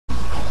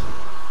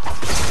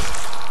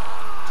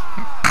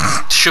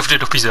shoved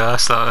it up his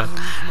arse, that.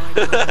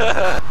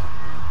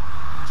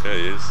 There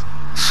he is.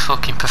 It's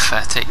fucking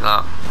pathetic,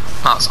 that.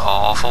 That's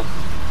awful.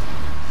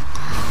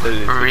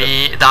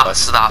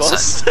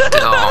 That's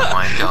oh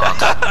my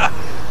god.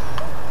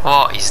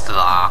 What is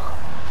that?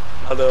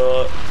 I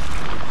know.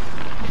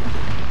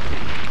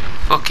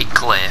 Fucking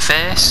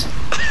Clayface.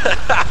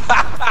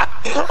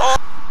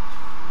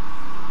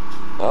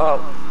 Oh.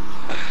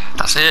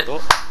 That's it.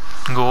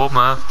 Go,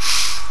 man.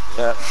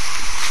 Yeah.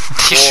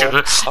 He should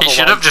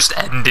have just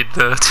ended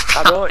there.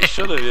 I know, it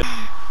should have, yeah.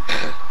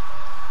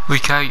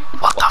 Look out.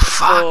 What the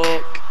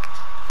fuck?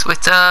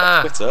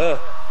 Twitter.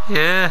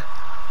 Yeah.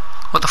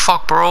 What the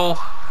fuck, bro?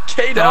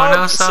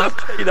 K-Dog.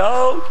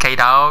 K-Dog.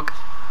 K-Dog.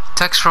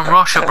 Text from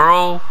Russia,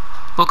 bro.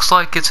 Looks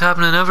like it's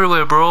happening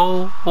everywhere,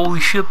 bro. Holy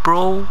shit,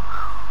 bro.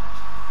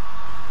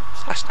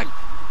 Hashtag.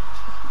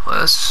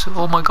 Yes.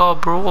 Oh my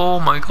god, bro. Oh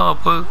my god.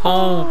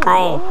 Oh,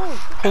 bro.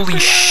 Holy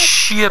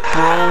shit,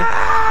 bro.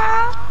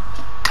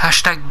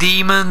 Hashtag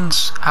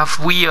demons. Have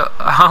we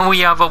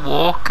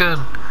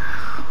awoken?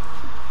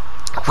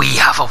 We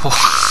have awoken.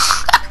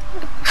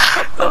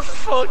 What the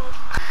fuck?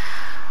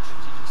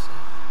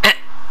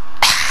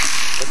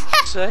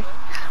 What'd you say?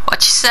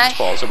 What'd you say?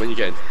 Pause it when you're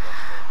getting.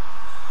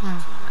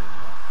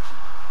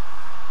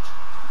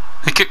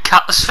 Look at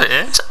Cat's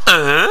face.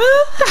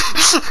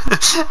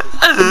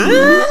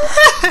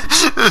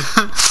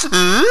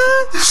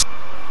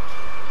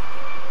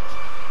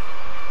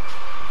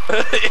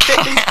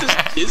 He's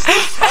just kissed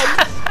his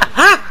pants.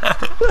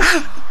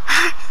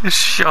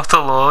 Shot a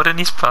load in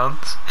his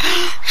pants.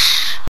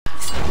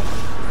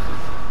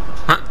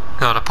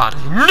 Got a paddy.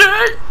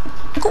 No!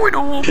 Going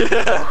home.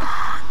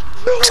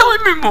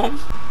 Time me, mum.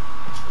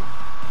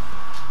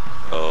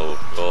 Oh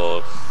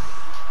god.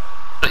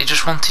 But he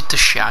just wanted to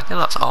shag her,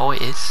 that's all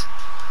it is.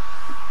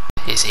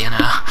 He's here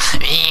now.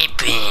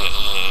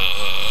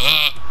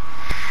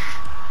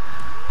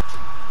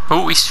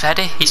 Oh, he's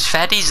feddy. He's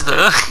feddy's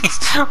there.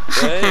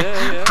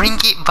 Yeah. Bring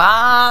it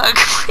back.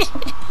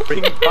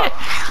 Bring it back,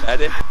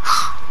 Eddie.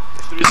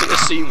 If there isn't a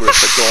scene where a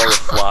fedora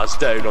flies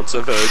down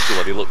onto Virgil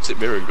and he looks at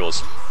Mirror and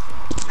goes,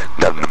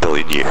 "Not in a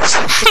million years."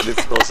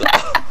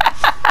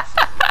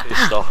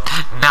 Pissed off.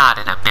 Not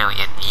in a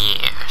million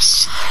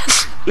years.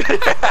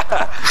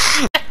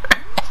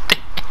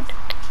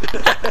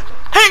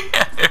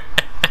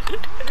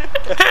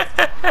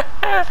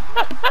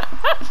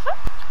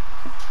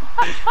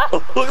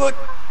 Oh, look.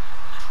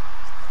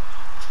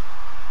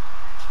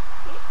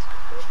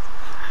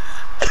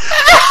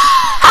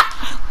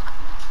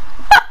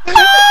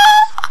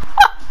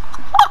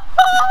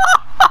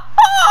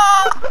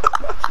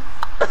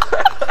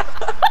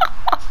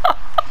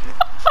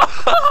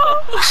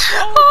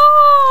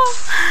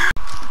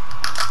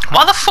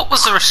 Why the fuck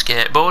was there a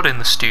skateboard in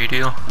the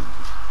studio?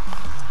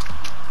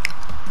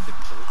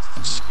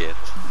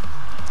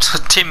 So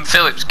Tim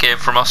Phillips came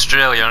from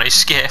Australia on his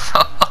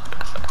skateboard.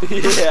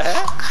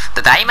 Yeah.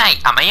 Today,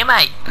 mate, I'm here,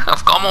 mate.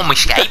 I've got him on my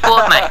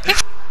skateboard,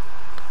 mate.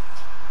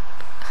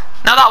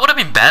 Now that would have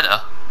been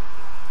better.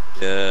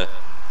 Yeah.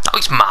 That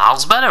looks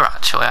miles better,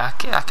 actually. I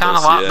kind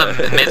of like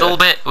the middle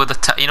bit with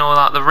the, you know,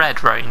 like the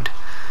red round.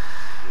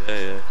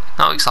 Yeah.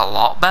 That looks a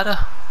lot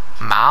better.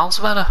 Miles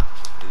better.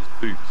 His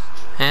boots.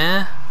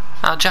 Yeah.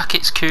 That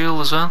jacket's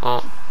cool as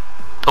well.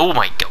 Oh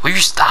my god,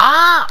 who's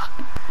that?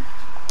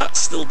 That's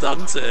still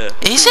Dante.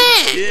 Is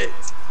it?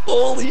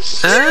 Holy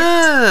shit.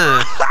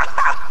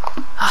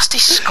 That's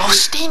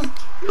disgusting.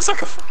 Looks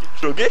like a fucking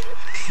druggie.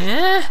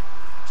 Yeah.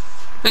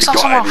 Looks like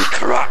someone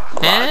off,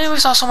 yeah,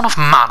 looks like someone off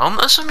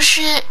Manhunt or some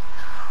shit.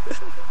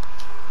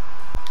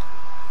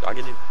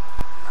 Dragging him.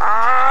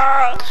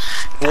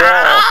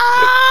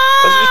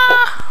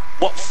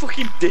 What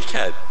fucking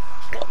dickhead?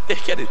 What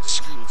dickhead in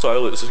school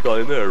toilets has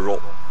gone in there and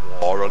wrote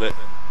war on it?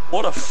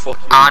 What a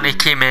fucking...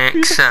 Anarchy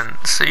makes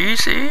sense.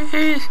 He's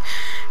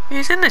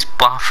in this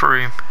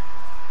bathroom.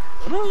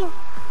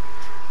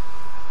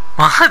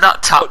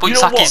 That tap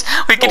looks like his...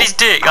 Look at his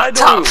dick. That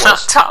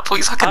tap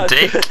looks like a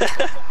dick.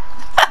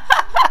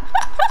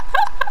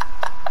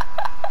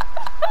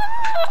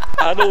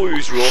 I know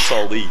who's wrote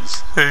all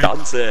these.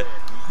 Dante.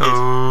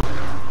 Oh.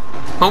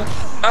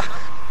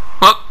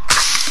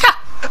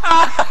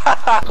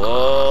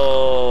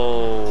 Oh.